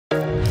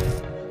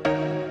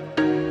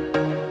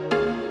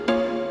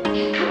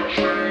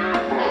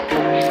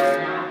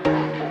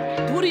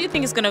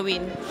who's going to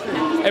win?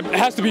 It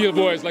has to be your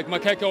boys, like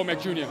Makhekhe or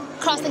McJunior.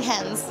 Crossing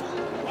hands,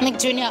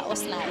 McJunior or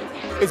Slide.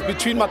 It's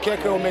between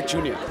Makhekhe or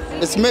McJunior.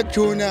 It's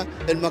McJunior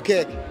and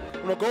Makhekhe.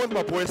 I'm gonna go with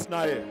my boy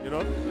Snaye, you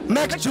know?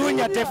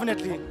 McJunior,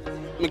 definitely.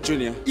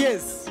 McJunior.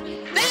 Yes.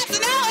 That's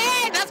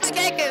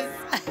Makhekhe's.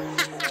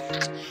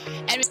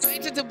 And we're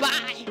going to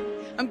Dubai.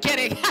 I'm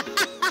kidding.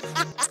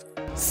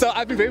 So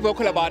I've been very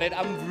vocal about it.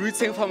 I'm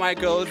rooting for my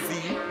girl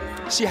Z.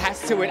 She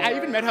has to win. I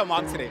even met her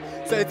mom today.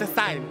 So it's a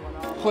sign.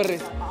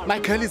 My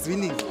girl is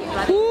winning.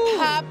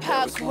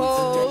 Papa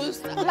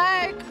Coast.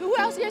 Like, who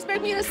else do you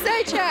expect me to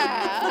say,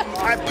 child?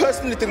 I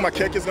personally think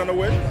Makhekhe is gonna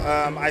win.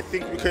 I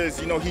think because,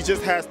 you know, he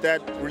just has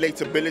that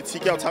relatability.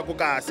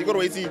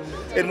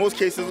 In most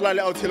cases,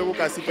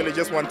 they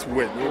just want to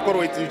win.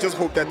 You just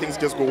hope that things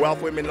just go well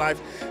for him in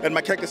life. And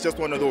Makhekhe is just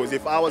one of those.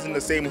 If I was in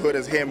the same hood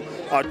as him,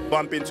 I'd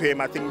bump into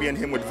him. I think me and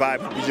him would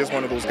vibe. He's just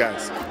one of those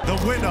guys. The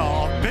winner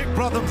of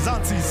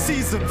BBMzansi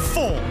Season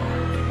 4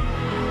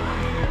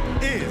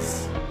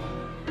 is...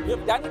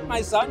 You've done it,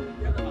 my son.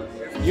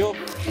 You've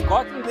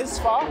gotten this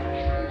far,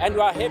 and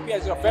you are happy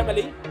as your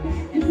family.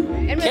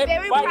 And we're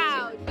very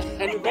proud.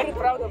 And we're very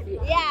proud of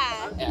you.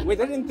 Yeah. We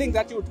didn't think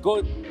that you would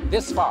go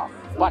this far,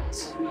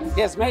 but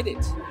he has made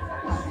it.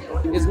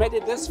 He's made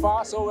it this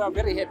far, so we are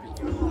very happy.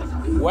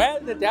 Well,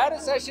 the data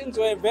sessions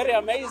were very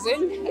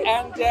amazing,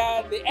 and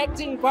the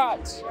acting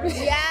part.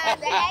 Yeah,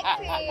 the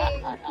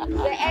acting.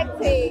 The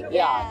acting.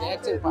 Yeah, the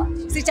acting part.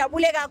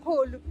 Sijabule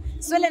kakhulu.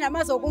 Swele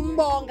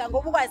namazokumbonga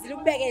ngoba ukwazile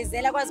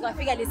ukubekezela kwazi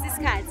kwafika lesi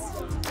sikhathi.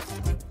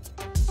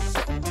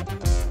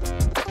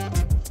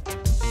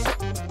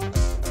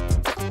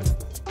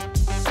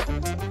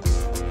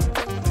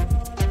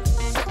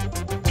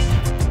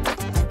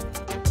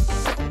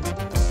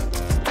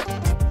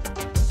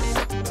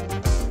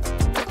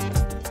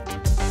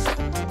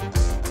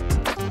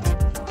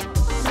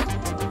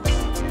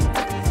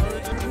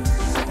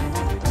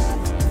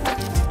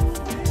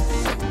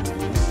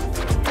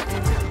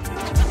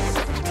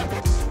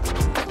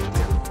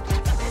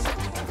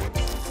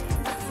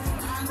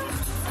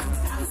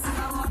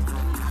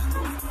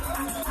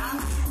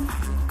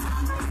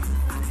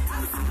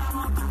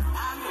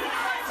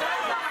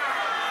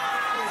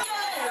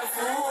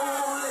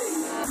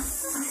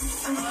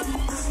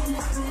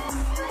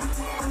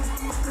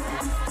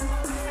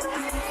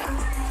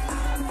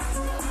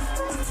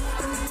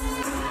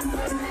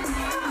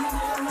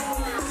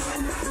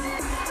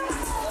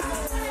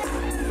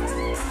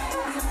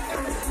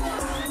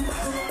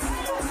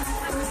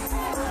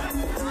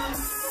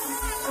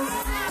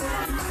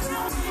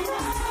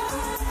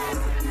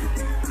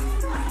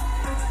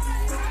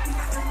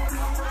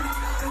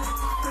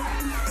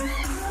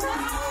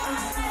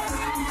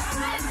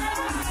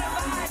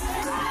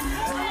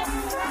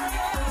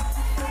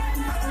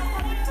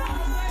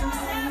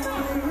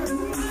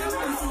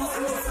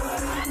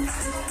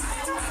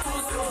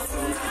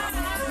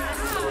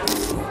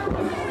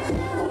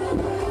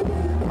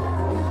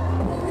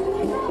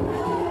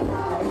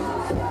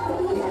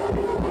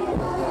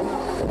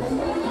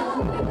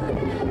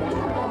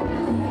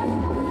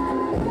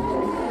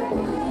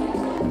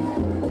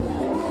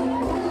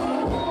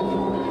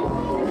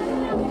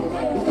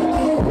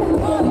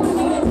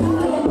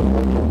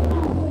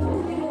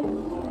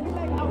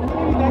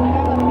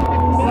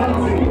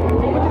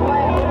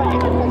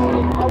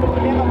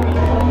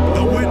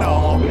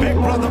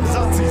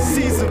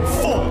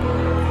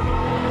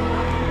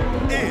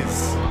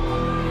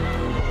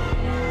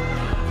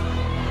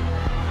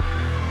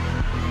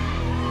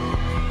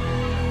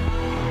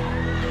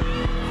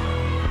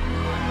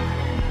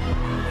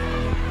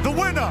 The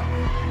winner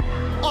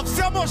of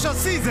McJunior's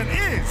season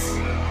is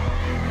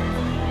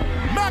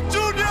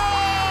McJunior!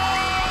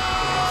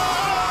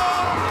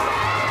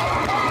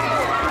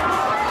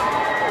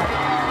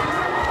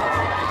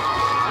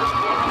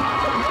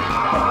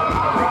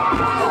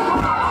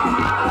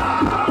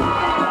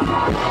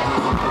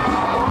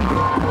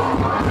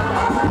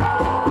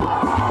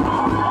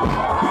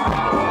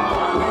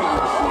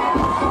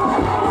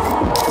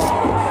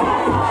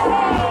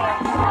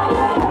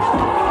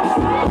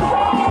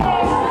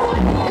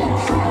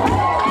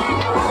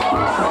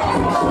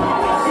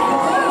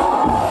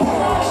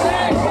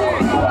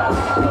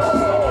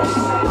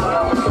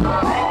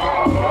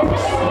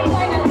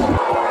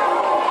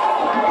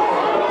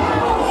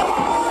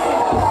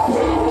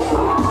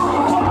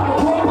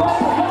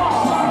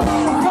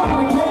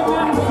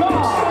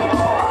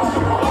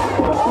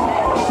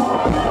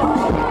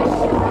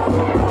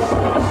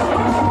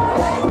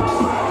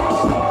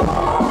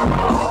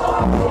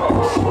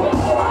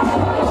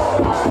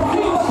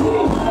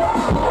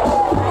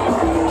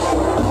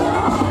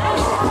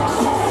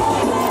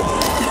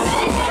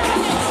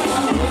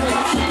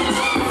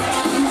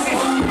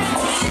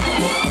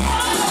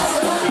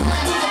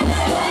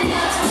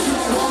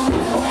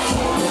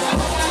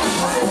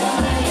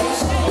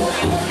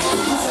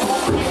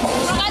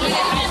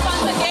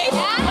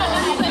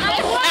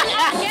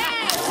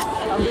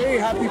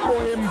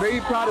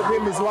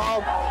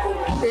 well,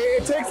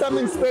 it takes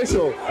something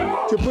special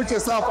to put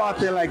yourself out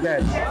there like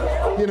that.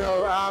 You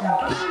know,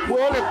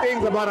 we all have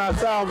things about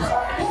ourselves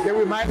that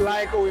we might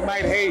like or we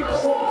might hate.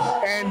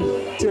 And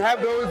to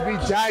have those be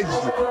judged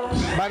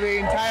by the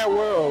entire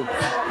world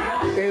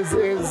is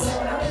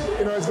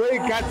you know, it's very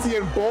gutsy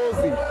and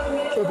ballsy.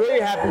 So very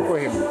happy for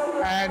him.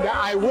 And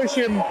I wish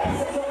him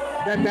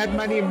that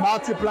money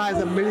multiplies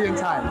 1,000,000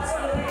 times.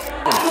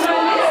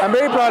 I'm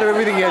very proud of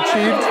everything he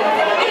achieved.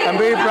 I'm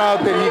very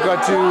proud that he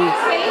got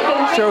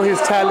to show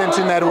his talent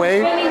in that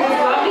way.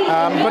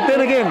 But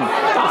then again,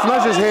 it's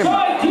not just him.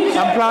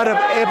 I'm proud of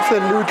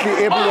absolutely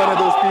every one of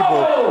those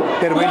people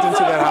that went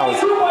into that house.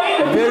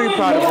 Very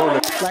proud of all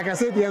of them. Like I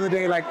said the other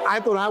day, like I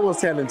thought I was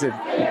talented,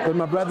 but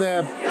my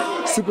brother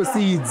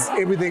supersedes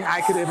everything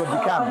I could ever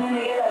become.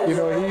 You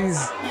know, he's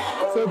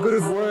so good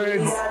with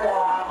words.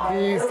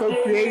 He's so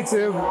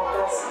creative,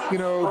 you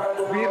know,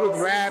 be it with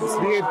raps,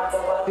 be it,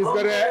 he's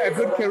got a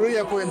good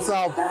career for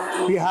himself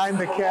behind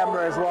the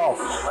camera as well.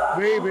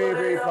 Very, very,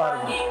 very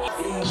proud of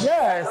him.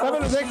 Yeah,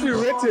 someone has actually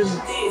written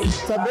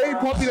some very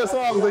popular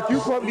songs that you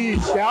probably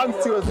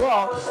dance to as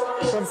well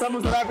from some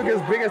of South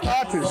Africa's biggest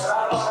artists.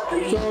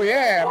 So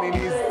yeah, I mean,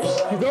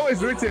 he's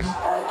always written,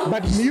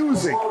 but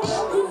music,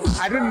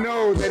 I didn't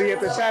know that he had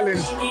the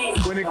challenge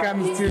when it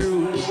comes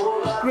to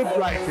script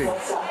writing.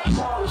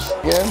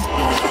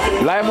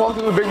 Yeah. Life walk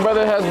with the Big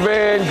Brother has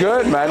been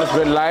good, man. It's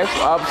been life,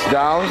 ups,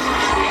 downs.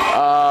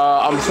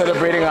 I'm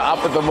celebrating an up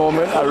at the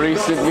moment. I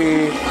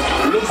recently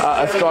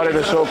started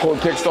a show called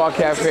Kickstart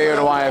Cafe on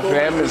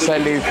YFM and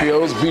Sunday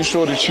Feels. Be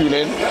sure to tune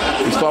in.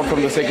 We start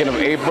from the 2nd of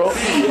April.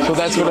 So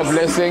that's been a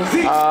blessing.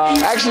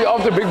 Actually,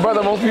 after Big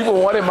Brother, most people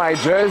wanted my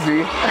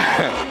jersey.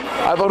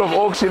 I thought of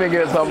auctioning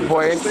it at some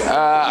point.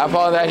 I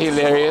found that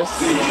hilarious.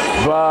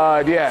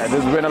 But yeah,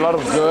 there's been a lot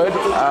of good.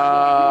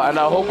 And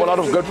I hope a lot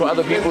of good for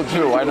other people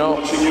too. I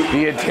know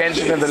the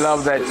attention and the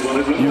love that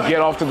you get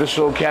after the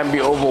show can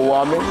be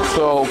overwhelming.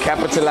 So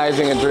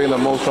capitalizing and doing the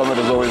most from it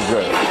is always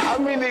good. I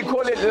mean, they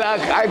call it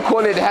luck. I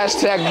call it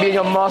hashtag being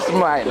a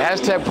mastermind.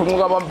 Hashtag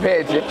Pumuga.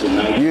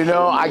 You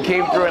know, I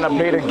came through and I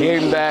played a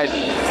game that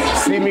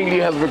seemingly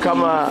has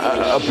become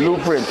a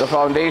blueprint, a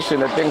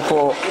foundation, a thing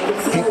for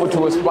people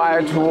to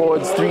aspire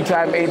towards.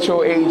 3-time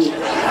HOH.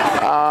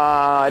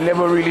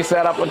 Never really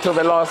sat up until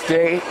the last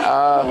day.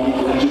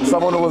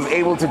 Someone who was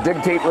able to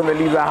dictate when they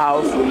leave the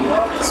house.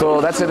 So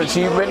that's an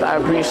achievement. I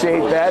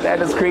appreciate that.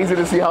 And it's crazy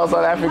to see how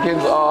South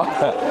Africans are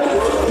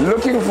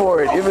looking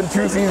for it, even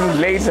 2 seasons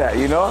later,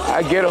 you know?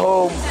 I get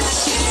home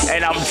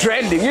and I'm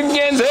trending.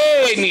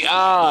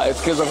 It's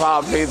because of how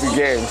I played the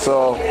game.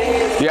 So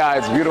yeah,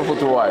 it's beautiful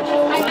to watch.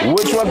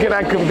 Which one can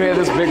I compare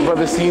this Big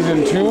Brother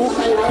season to?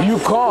 You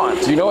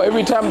can't. You know,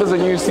 every time there's a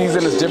new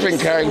season, it's different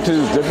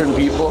characters, different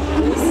people.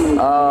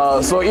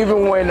 So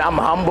even when I'm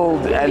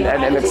humbled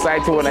and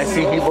excited when I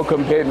see people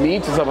compare me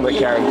to some of the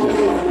characters,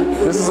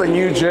 this is a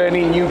new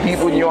journey, new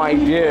people, new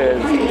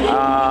ideas.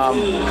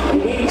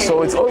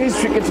 So it's always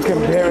tricky to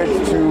compare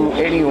it to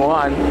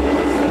anyone.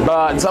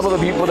 But some of the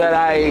people that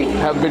I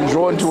have been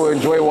drawn to or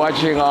enjoy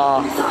watching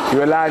are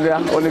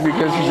Yolanda, only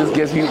because she just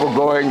gets people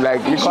going.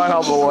 Like, you can't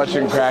help but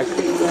watching crack.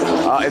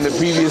 In the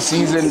previous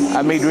season,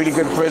 I made really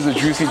good friends with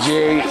Juicy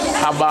J,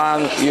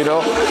 Habang, you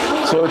know.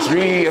 So it's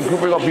really a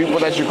grouping of people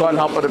that you can't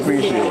help but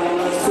appreciate.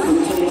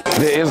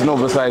 There is no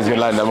besides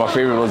Yolanda. My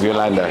favorite was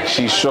Yolanda.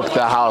 She shook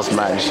the house,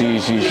 man. She.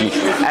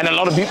 And a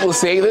lot of people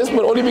say this,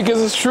 but only because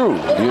it's true,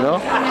 you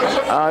know?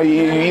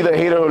 You either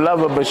hate her or love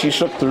her, but she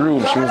shook the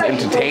room. She was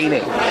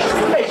entertaining.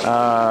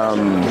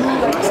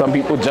 Some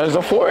people judged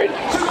her for it.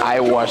 I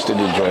watched and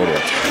enjoyed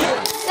it.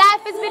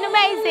 Life has been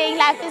amazing.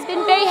 Life has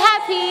been very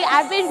happy.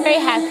 I've been very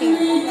happy.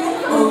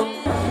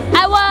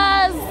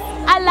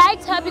 I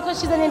liked her because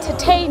she's an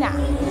entertainer.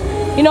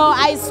 You know,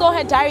 I saw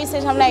her diary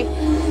session. I'm like,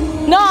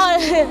 no,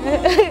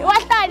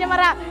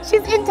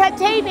 she's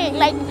entertaining.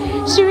 Like,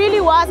 she really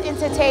was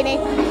entertaining.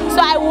 So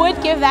I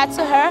would give that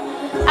to her.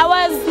 I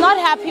was not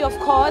happy, of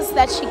course,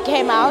 that she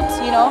came out,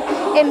 you know,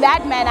 in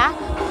that manner.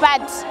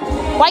 But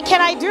what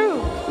can I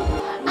do?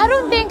 I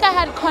don't think I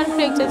had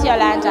conflict with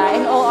Yolanda,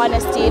 in all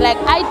honesty. Like,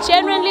 I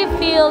genuinely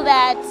feel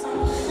that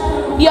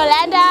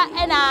Yolanda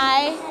and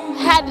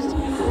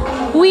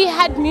we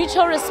had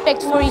mutual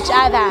respect for each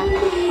other.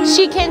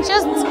 She can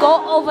just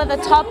go over the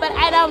top, but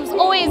I'm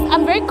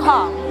very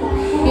calm,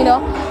 you know.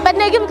 But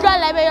Yolanda,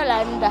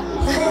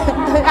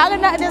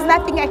 there's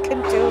nothing I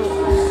can do.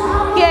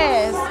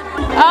 Yes.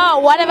 Oh,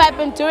 what have I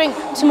been doing?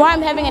 Tomorrow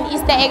I'm having an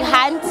Easter egg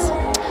hunt.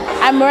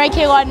 I'm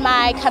working on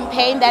my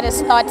campaign that is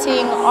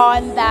starting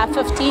on the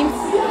 15th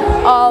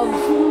of,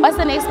 what's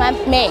the next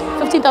month? May,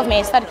 15th of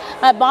May.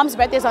 My mom's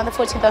birthday is on the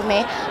 14th of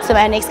May, so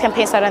my next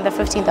campaign starts on the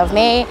 15th of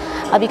May.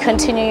 I'll be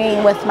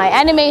continuing with my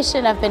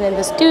animation. I've been in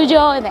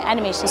the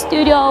animation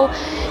studio,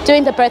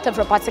 doing the birth of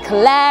Robotica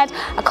Land.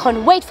 I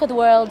can't wait for the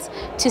world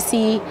to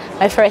see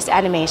my first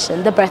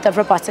animation, the birth of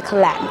Robotica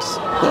Land.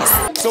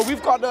 Yes. So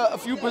we've got a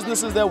few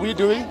businesses that we're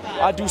doing.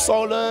 I do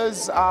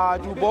solars, I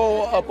do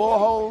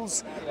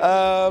boreholes.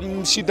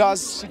 She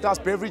does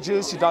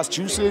beverages, she does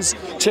juices.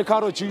 Check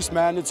out her juice,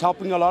 man. It's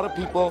helping a lot of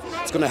people.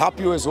 It's going to help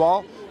you as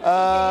well.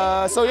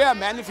 So yeah,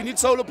 man, if you need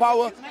solar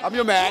power, I'm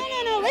your man.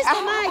 No, where's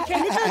the mic? A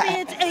little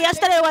bit.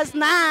 Yesterday was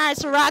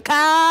nice,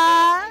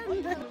 Raka.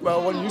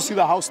 Well, when you see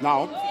the house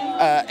now,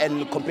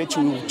 and compared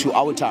to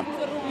our time.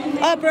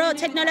 Oh, bro,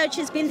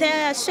 technology's been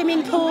there.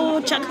 Swimming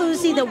pool,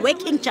 jacuzzi, the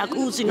working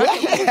jacuzzi. Not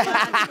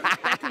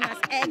the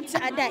must act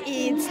under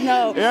it.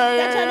 No.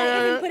 That's when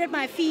I even put at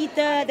my feet,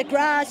 the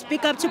grass,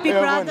 big up to Big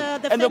Brother.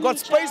 The and they've got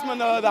space, man.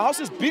 The house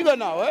is bigger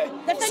now, eh?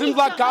 Seems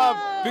like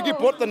Biggie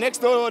bought the next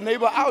door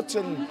neighbor out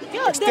and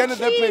extended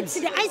their place.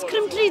 The ice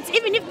cream treats,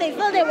 even if they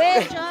feel their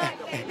way,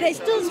 they're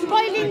still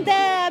spoiling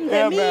them,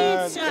 the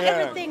meats,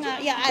 everything.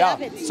 I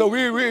love it. So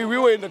we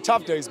were in the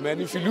tough days,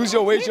 man. If you lose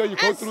your wager, you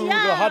go through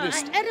the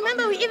hardest. I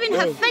remember we even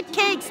had fat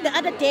cakes the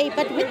other day,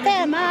 but with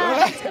them,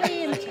 ice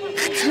cream.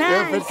 It's nice.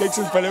 Yeah, fat cakes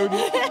and paloni.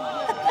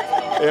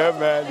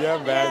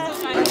 Yeah,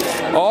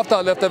 man. After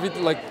I left,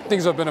 everything, like,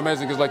 things have been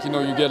amazing because, like, you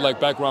know, you get like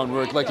background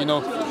work, like, you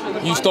know,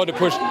 you start to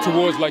push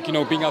towards, like, you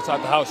know, being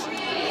outside the house,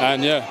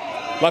 and yeah,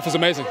 life is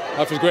amazing.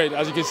 Life is great.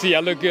 As you can see,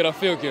 I look good, I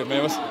feel good,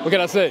 man. What can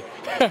I say?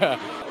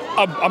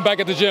 I'm back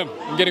at the gym.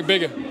 I'm getting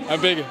bigger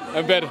and bigger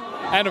and better.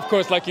 And of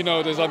course, like, you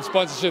know, there's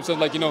sponsorships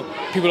and, like, you know,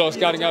 people that are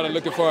scouting out and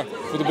looking for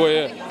the boy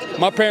here.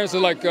 My parents are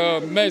like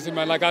amazing,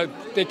 man. Like,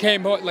 they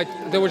came home, like,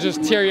 they were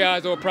just teary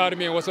eyes, they were proud of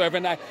me and whatsoever.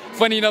 And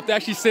funny enough, they're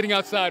actually sitting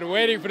outside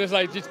waiting for this,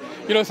 like, just,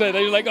 you know what I'm saying?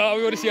 They're like, oh,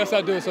 we want to see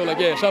outside do it. So, like,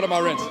 yeah, shout out my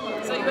rents.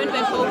 So you went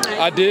back home, right?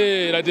 I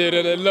did.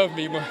 And they love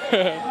me,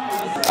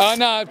 man.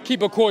 Nah,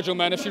 keep her cordial,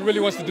 man. If she really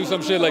wants to do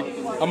some shit, like,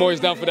 I'm always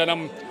down for that.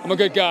 I'm a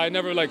good guy. I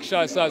never, like,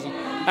 shy aside.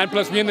 And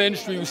plus, we in the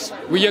industry,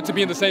 we yet to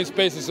be in the same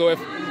spaces. So if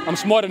I'm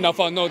smart enough,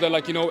 I'll know that,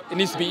 like, you know, it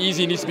needs to be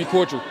easy, it needs to be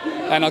cordial.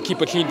 And I'll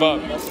keep a clean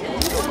vibe. You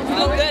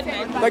look good,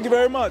 man. Thank you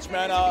very much,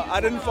 man.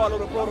 I didn't follow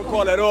the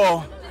protocol at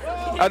all.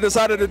 I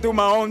decided to do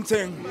my own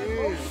thing.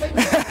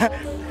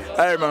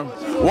 Hey, man.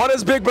 What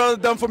has Big Brother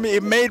done for me?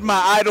 It made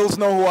my idols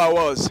know who I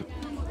was.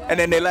 And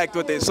then they liked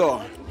what they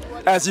saw.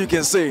 As you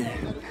can see,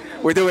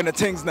 we're doing the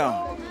things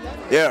now.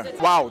 Yeah,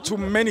 wow, too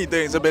many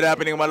things have been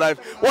happening in my life.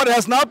 What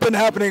has not been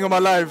happening in my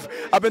life?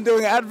 I've been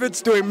doing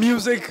adverts, doing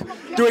music,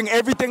 doing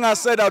everything I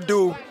said I'll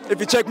do. If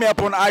you check me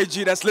up on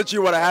IG, that's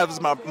literally what I have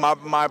is my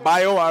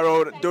bio. I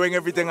wrote, doing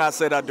everything I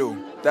said I'd do.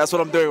 That's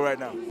what I'm doing right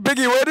now.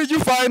 Biggie, where did you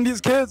find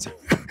these kids?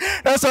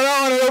 That's what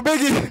I want to know,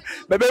 Biggie.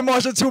 They didn't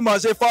watch it too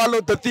much. They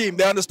followed the theme.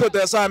 They understood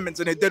the assignments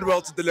and they did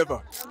well to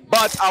deliver.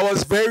 But I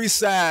was very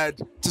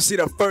sad to see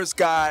the first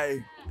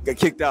guy get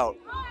kicked out.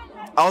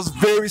 I was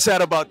very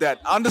sad about that.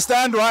 I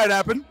understand why it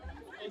happened,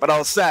 but I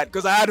was sad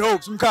because I had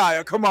hopes from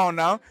Kaya. Come on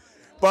now.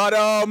 But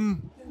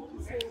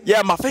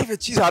yeah, my favorite,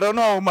 geez, I don't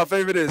know who my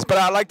favorite is, but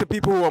I like the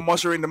people who are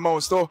mushering the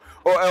most, or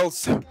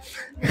else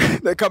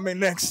they're coming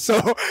next.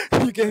 So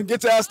you can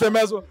get to ask them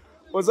as well.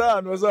 What's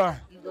on?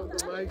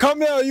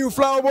 Come here, you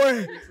flower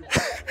boy.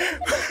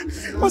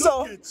 What's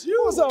up?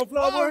 What's up,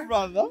 flower boy?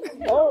 Brother.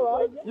 All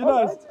right. You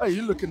nice. Hey,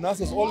 you looking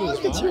nice as always.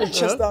 Look at you,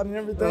 chest out and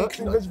everything.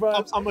 Cleavage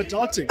vibes. I'm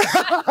adulting.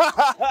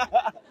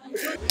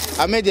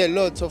 I made a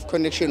lot of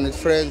connection with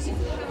friends.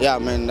 Yeah,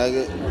 man, like,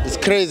 it's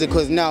crazy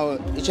because now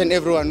each and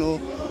everyone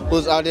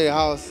who's out of the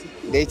house,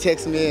 they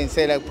text me and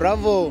say like,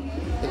 bravo.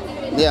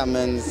 Yeah,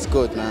 man, it's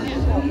good, man.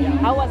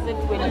 How was it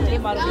when you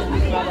came out of the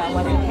Big Brother?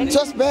 Was it hectic? It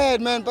was bad,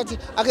 man, but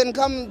I can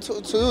come to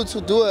you to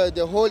do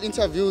the whole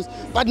interviews,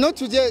 but not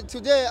today.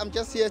 Today, I'm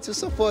just here to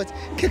support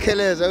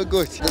Makhekhe. Very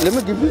good. Let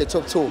me give you the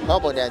top two. How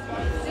about that?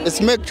 It's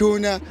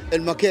McJunior's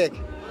and Makhekhe.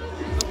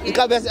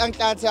 Ikabes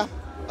Anklata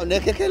and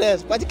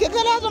Makhekhe. But Makhekhe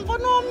is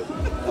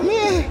for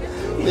me.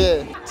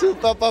 Yeah. To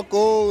Papa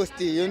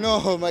Ghosty, you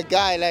know, my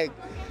guy, like,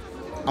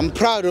 I'm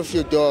proud of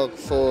you, dog,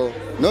 for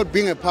not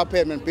being a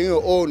puppet, man, being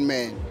your own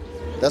man.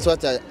 That's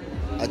what I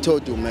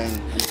told you, man.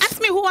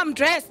 Ask me who I'm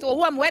dressed or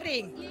who I'm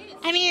wearing.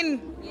 I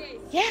mean,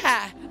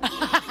 yeah.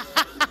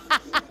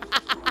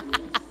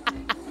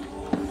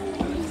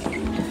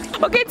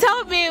 Okay,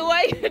 tell me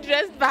what you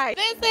dressed by.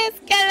 This is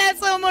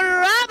Kelesum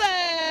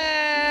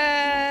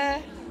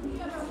Robert,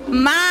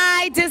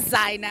 my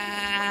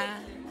designer.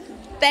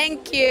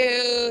 Thank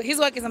you. His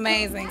work is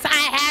amazing. So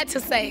I had to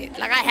say it.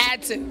 Like, I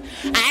had to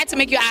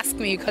make you ask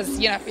me because,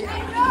 you know.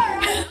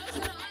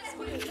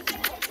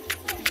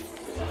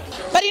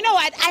 But you know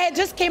what? I had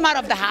just came out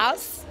of the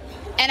house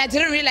and I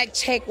didn't really like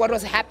check what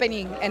was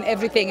happening and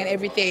everything.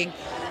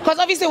 Because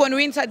obviously when we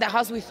were inside the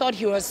house, we thought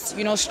he was,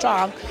 you know,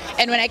 strong.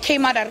 And when I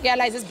came out, I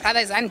realized his brother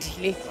is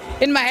Andile.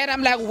 In my head,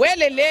 I'm like, well,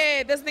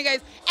 this nigga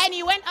is... And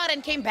he went out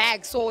and came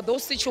back. So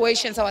those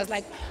situations, I was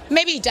like,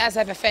 maybe he does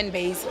have a fan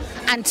base.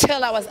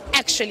 Until I was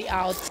actually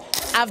out.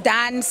 I've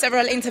done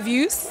several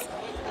interviews.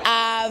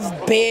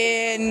 I've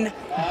been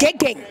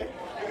gigging.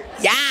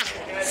 Yeah.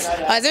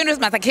 I was doing with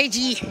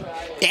Makhekhe,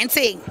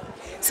 dancing.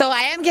 So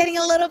I am getting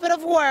a little bit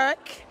of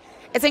work.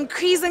 It's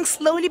increasing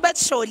slowly but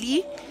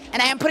surely.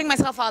 And I am putting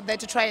myself out there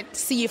to try and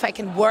see if I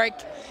can work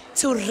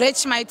to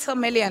reach my 2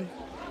 million.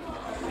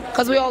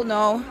 Because we all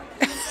know.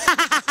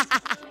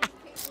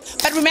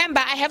 But remember,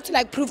 I have to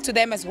like prove to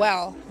them as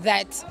well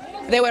that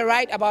they were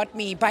right about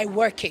me by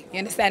working. You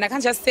understand? I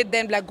can't just sit there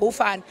and like go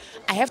fun.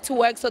 I have to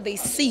work so they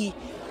see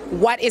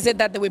what is it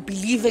that they were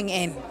believing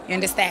in, you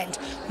understand?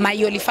 My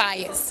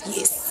Yolifiers,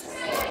 yes.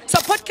 So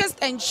podcast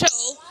and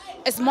chill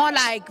is more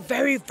like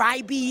very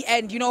vibey,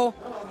 and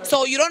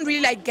so you don't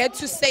really like get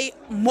to say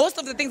most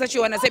of the things that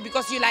you want to say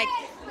because you like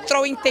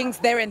throwing things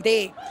there and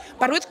there.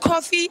 But with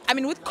Kosi,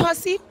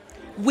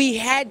 we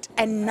had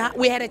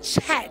a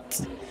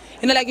chat.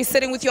 Like you're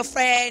sitting with your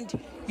friend,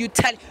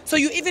 so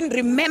you even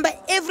remember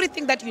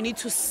everything that you need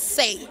to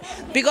say.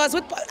 Because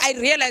I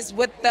realized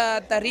with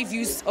the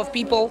reviews of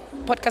people,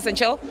 podcast and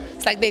chill,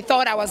 it's like they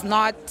thought I was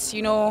not,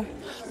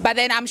 but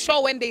then I'm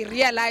sure when they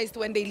realized,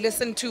 when they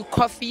listened to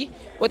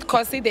with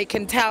Kosi, they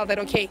can tell that,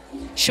 okay,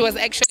 she was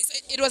actually,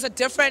 it was a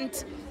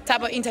different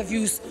type of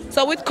interviews.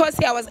 So with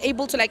Kosi, I was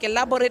able to like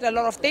elaborate a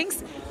lot of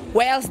things,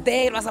 whereas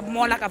there it was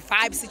more like a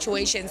vibe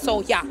situation.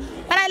 So yeah,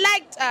 but I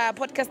liked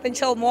podcast and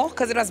chill more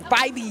because it was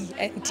vibey,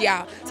 and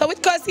yeah. So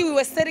with Kosi, we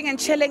were sitting and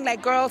chilling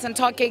like girls and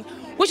talking,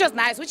 which was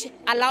nice, which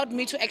allowed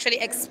me to actually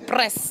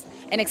express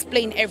and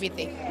explain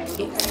everything.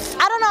 Yes.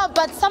 I don't know,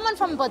 but someone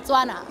from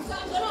Botswana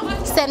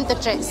sent the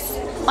dress.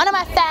 One of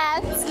my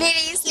fans,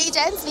 ladies,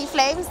 legends,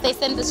 flames, they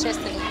sent this dress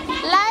to me.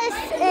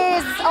 Life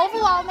is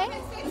overwhelming,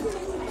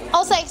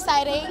 also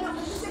exciting,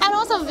 and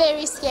also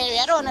very scary.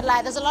 I don't want to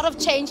lie. There's a lot of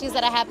changes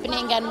that are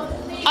happening, and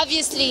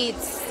obviously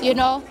it's,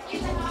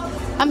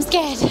 I'm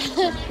scared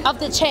of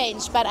the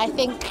change, but I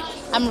think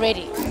I'm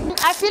ready.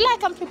 I feel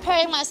like I'm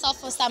preparing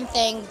myself for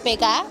something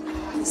bigger.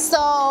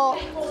 So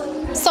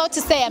to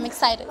say, I'm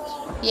excited.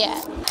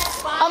 Yeah.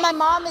 Oh, my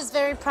mom is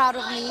very proud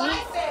of me.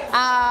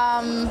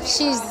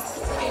 She's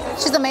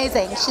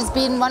amazing. She's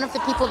been one of the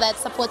people that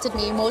supported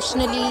me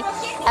emotionally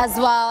as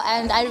well,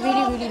 and I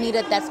really, really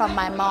needed that from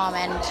my mom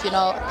and,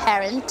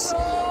 parent,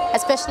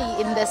 especially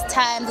in this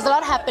time. There's a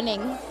lot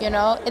happening, in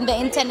the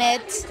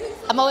internet.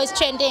 I'm always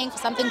trending for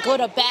something good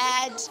or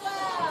bad,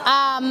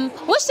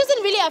 which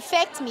doesn't really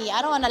affect me,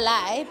 I don't want to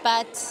lie,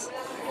 but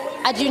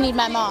I do need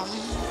my mom.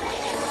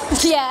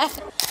 Yeah.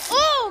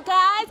 Oh,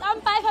 guys,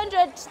 I'm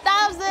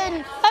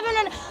 500,000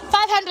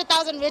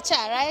 richer,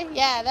 right?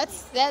 Yeah,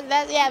 that's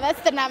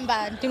the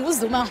number.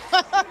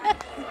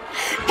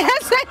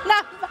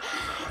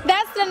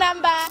 That's the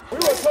number.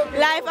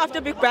 Life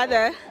after Big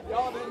Brother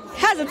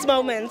has its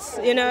moments,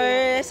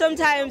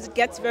 sometimes it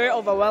gets very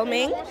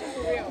overwhelming,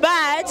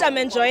 but I'm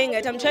enjoying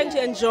it. I'm trying to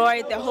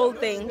enjoy the whole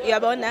thing,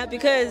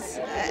 because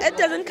it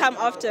doesn't come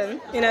often,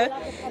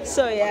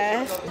 so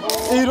yeah.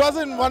 It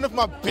wasn't one of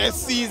my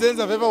best seasons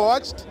I've ever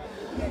watched,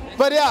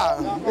 but yeah,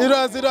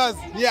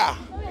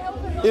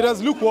 it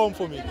was lukewarm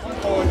for me.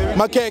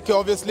 Makhekhe,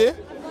 obviously,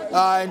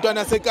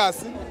 Ntwana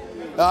Sekasi.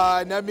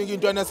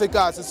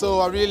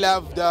 So I really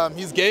loved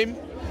his game.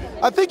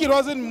 I think it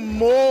wasn't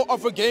more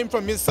of a game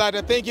from his side.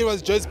 I think he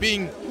was just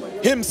being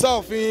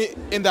himself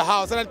in the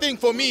house. And I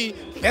think for me,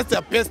 that's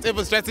the best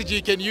ever strategy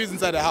you can use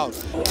inside the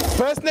house.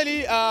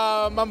 Personally,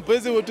 I'm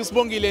busy with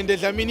Tusbongile and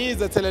Dlamini,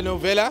 the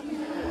telenovela.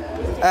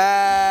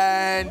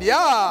 And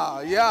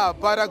yeah,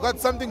 but I got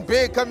something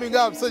big coming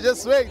up, so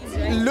just wait.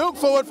 Look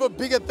forward for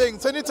bigger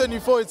things.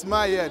 2024 is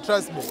my year,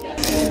 trust me.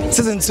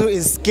 Season 2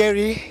 is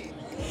scary,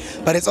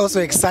 but it's also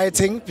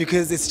exciting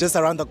because it's just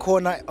around the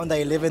corner on the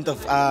 11th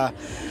of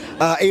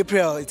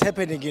April. It's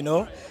happening,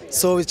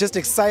 So it's just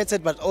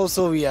excited, but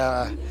also we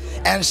are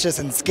anxious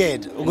and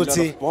scared. A lot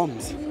of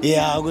bombs.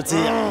 Yeah,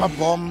 a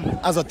bomb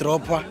as a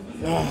dropper,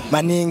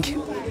 maning,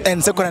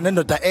 and second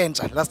and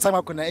enter. Last time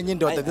I couldn't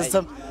end this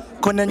time.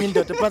 But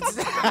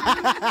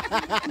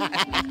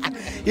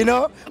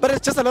but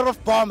it's just a lot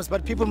of bombs,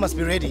 but people must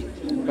be ready.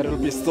 But it will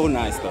be so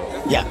nice though.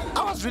 Yeah.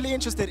 I was really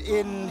interested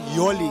in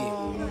Yoli,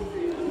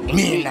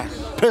 Mina,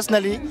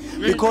 personally,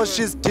 because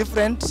she's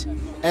different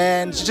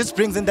and she just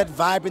brings in that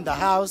vibe in the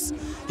house.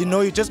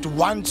 You just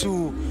want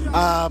to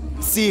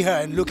see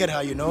her and look at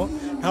her,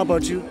 How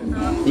about you?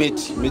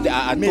 Mitch.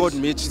 I thought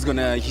Mitch he's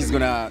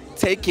gonna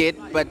take it,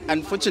 but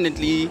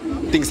unfortunately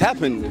things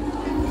happened.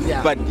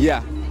 Yeah. But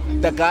yeah.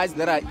 The guys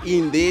that are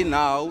in there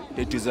now,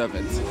 they deserve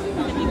it.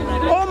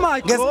 Oh my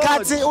God! That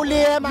was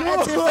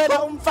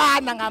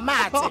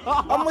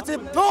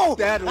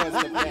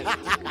the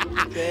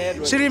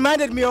best. She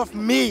reminded me of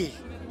me.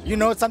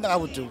 Something I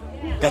would do.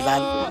 Get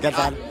that.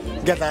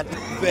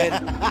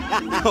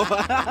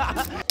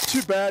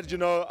 Too bad,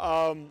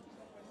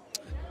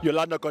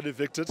 Yolanda got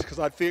evicted because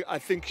I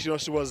think she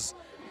was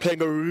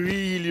playing a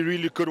really,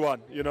 really good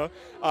one,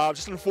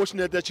 Just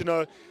unfortunate that,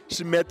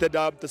 she met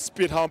the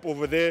speed hump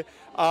over there.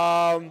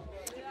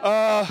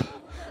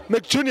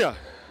 McJunior.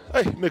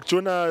 Hey,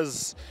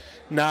 McJunior's,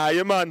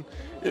 man.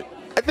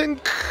 I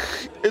think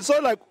it's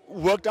all like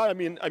worked out. I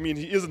mean,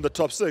 he is in the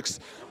top 6.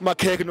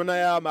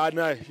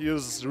 Makhekhe, he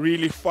is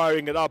really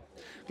firing it up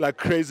like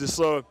crazy.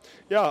 So,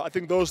 yeah, I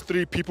think those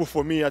 3 people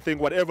for me, I think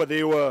whatever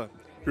they were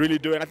really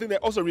doing, I think they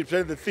also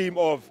represented the theme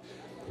of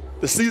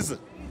the season,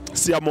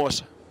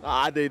 Siyamosha.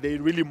 They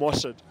really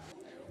moshed it.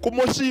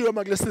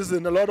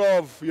 Season, a lot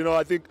of,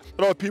 I think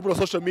a lot of people on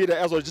social media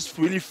as well just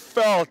really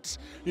felt,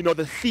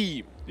 the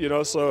theme. you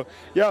know. So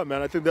yeah,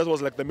 man, I think that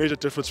was like the major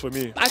difference for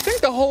me. I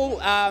think the whole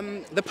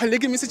the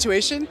polygamy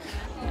situation,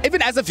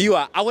 even as a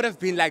viewer, I would have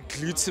been like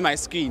glued to my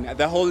screen.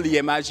 The whole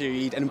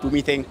Marjorie and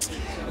Boomy thing,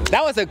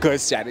 that was a good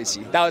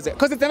strategy. That was it,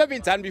 because it's never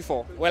been done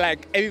before, where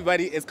like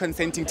everybody is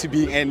consenting to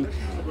be in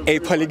a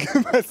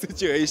polygamous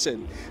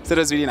situation. So it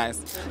was really nice.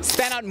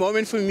 Standout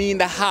moment for me in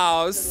the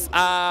house,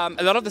 a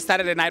lot of the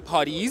Saturday night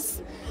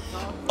parties,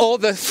 all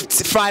the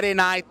Friday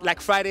night, like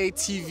Friday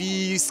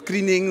TV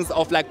screenings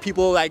of like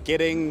people like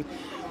getting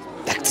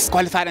like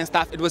disqualified and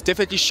stuff. It was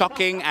definitely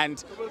shocking,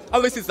 and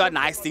obviously it's not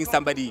nice seeing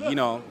somebody, you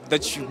know,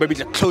 that you maybe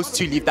like close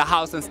to leave the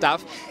house and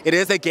stuff. It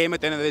is a game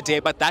at the end of the day,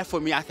 but that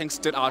for me I think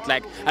stood out.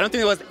 Like I don't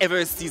think there was ever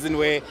a season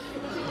where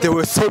there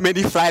were so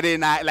many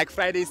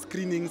Friday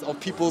screenings of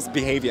people's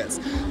behaviors.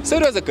 So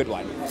it was a good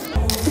one.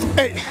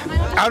 Hey,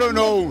 I don't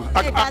know.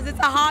 Hey guys, it's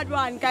a hard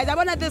one, guys. I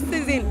wanted this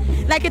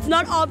season. Like it's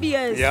not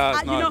obvious. Yeah,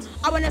 it's You know,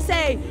 I want to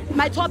say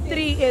my top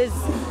 3 is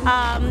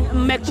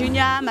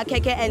McJunior,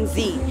 Makhekhe, and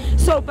Z.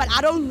 So, but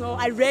I don't know.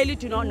 I really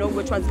do not know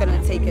which one's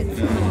gonna take it.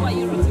 Who are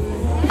you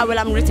rooting for? Well,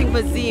 I'm rooting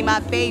for Z, my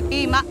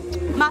baby, my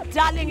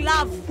darling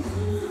love.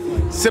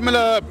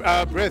 Similar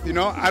breath, you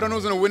know. I don't know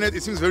who's gonna win it.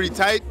 It seems very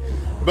tight,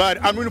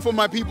 but I'm rooting for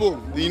my people.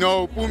 You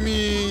know,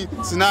 Pumi,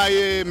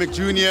 Sinaye,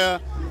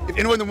 McJunior. If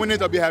anyone will win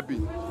it, I'll be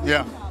happy.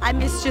 Yeah. I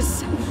miss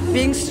just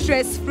being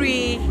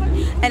stress-free,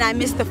 and I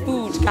miss the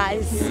food,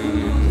 guys.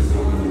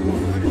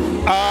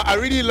 I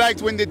really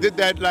liked when they did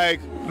that, like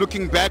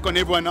looking back on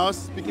everyone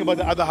else, speaking about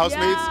the other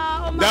housemates.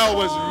 Yeah, oh my that God.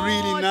 was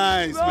really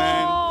nice, Bro,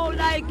 man.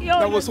 Like, yo,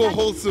 that was so like,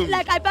 wholesome.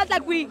 Like I felt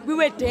like we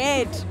were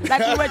dead.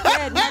 Like we were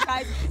dead, my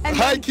guys. And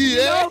High then, key, you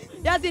yeah. know,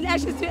 just in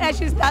ashes to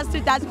ashes, dust to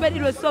dust, but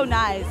it was so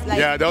nice. Like,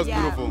 yeah, that was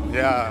beautiful.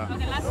 Yeah.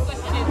 Okay, last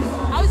question is,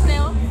 how's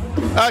Leo?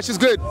 She's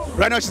good.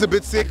 Right now she's a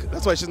bit sick.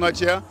 That's why she's not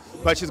here.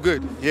 But she's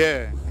good.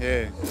 Yeah,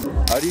 yeah.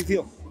 How do you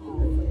feel?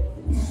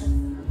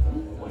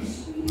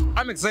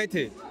 I'm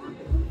excited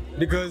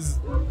because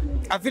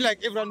I feel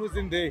like everyone who's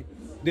in there,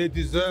 they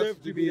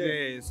deserve to be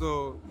there.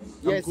 So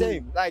yeah, I'm cool.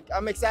 Same. Like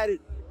I'm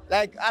excited.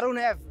 Like I don't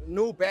have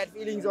no bad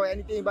feelings or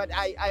anything, but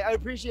I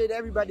appreciate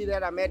everybody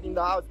that I met in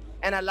the house,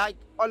 and I like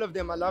all of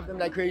them. I love them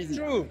like crazy.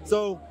 True.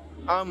 So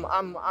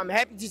I'm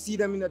happy to see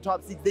them in the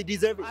top 6. They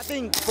deserve it. I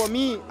think for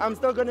me, I'm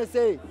still gonna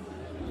say,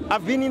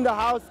 I've been in the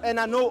house and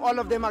I know all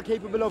of them are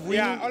capable of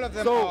winning. Yeah, all of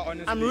them so are,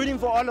 honestly. I'm rooting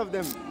for all of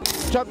them.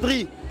 Top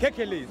 3.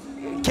 Cakes.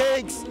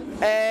 Cakes.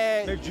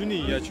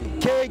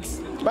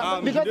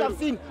 But because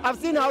I've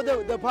seen how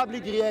the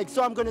public reacts,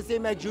 so I'm gonna say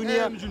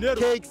McJunior,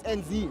 Cakes,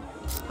 and Z.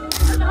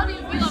 How do you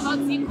feel about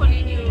Z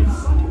calling you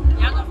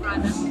younger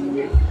brother?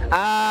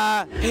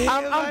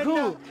 I'm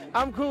cool.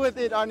 I'm cool with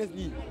it,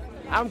 honestly.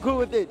 I'm cool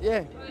with it,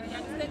 yeah.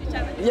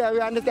 Yeah, we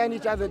understand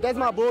each other. That's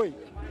my boy.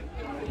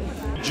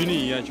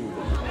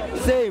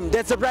 Same,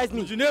 that surprised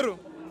me.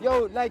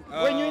 Yo, like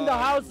when you're in the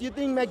house, you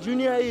think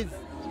McJunior is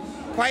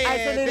quiet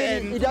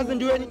isolated, he doesn't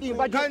do anything.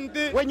 But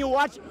when you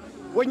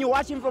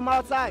watch him from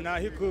outside,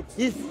 he cooks.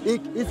 He's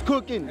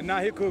cooking.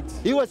 He cooks.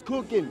 He was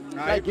cooking.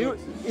 Like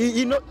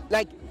he know,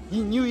 like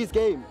he knew his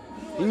game.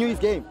 He knew his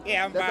game.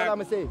 Yeah, that's what I'm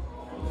gonna say.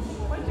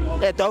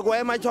 Hey, dog, why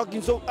am I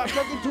talking so? I'm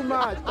talking too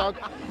much, dog.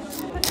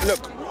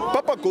 Look,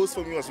 Papa Ghost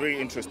for me was very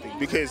interesting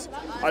because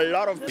a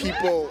lot of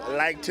people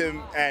liked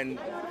him and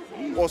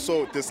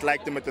also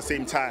disliked him at the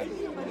same time.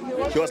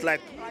 He was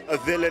like a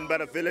villain,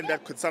 but a villain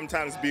that could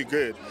sometimes be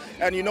good.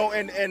 And you know,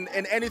 in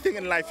anything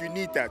in life, you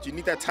need that. You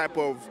need that type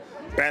of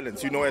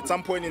balance. You know, at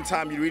some point in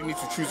time, you really need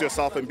to choose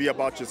yourself and be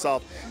about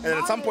yourself. And then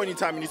at some point in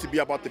time, you need to be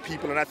about the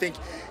people. And I think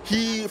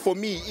he, for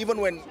me, even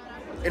when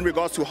in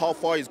regards to how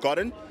far he's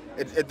gotten,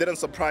 it didn't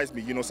surprise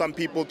me. You know, some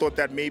people thought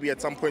that maybe at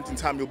some point in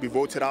time he'll be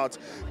voted out.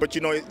 But, you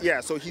know,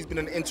 yeah, so he's been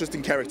an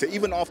interesting character.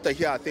 Even after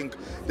here, I think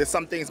there's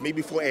some things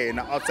maybe for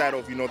outside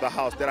of, you know, the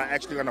house that are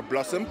actually going to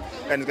blossom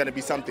and it's going to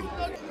be something.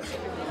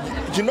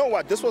 You know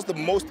what? This was the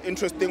most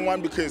interesting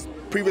one because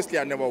previously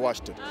I never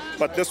watched it.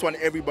 But this one,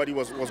 everybody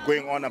was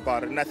going on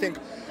about it. And I think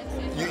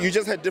you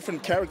just had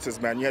different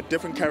characters, man. You had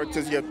different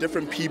characters. You had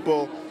different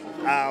people.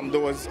 There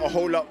was a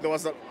whole lot. There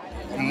was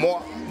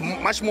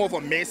much more of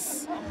a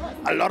mess.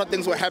 A lot of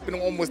things were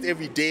happening almost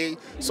every day.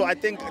 So I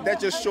think that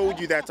just showed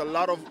you that a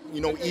lot of,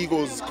 you know,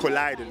 egos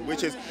collided,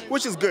 which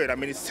is good. I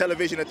mean, it's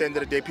television at the end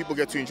of the day. People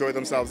get to enjoy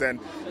themselves. And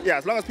yeah,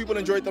 as long as people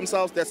enjoy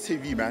themselves, that's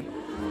TV, man.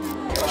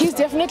 He's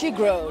definitely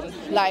grown.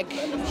 Like,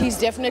 he's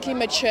definitely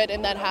matured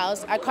in that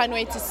house. I can't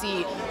wait to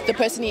see the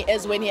person he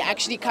is when he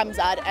actually comes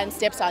out and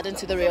steps out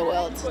into the real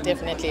world,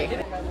 definitely.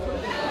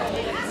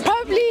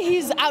 Probably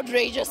his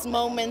outrageous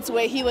moments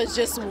where he was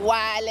just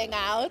wilding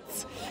out.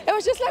 It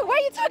was just like, why are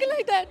you talking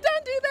like that?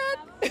 Don't do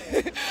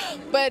that.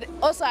 But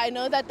also, I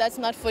know that that's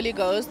not fully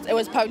Ghost. It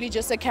was probably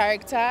just a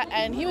character,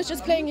 and he was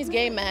just playing his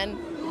game, man.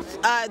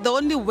 The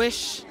only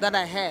wish that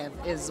I have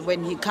is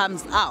when he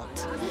comes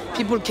out,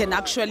 people can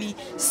actually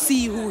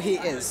see who he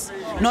is,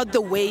 not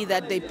the way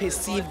that they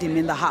perceived him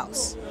in the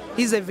house.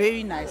 He's a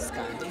very nice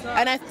guy.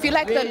 And I feel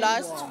like Very the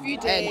last warm. few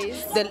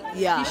days,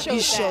 He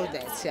showed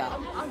that. Yeah.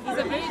 He's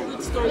a very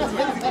good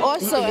storyteller.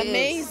 Also,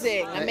 He is.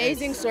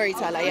 amazing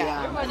storyteller, yeah.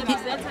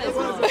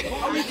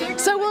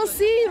 So we'll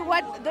see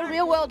what the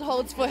real world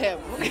holds for him.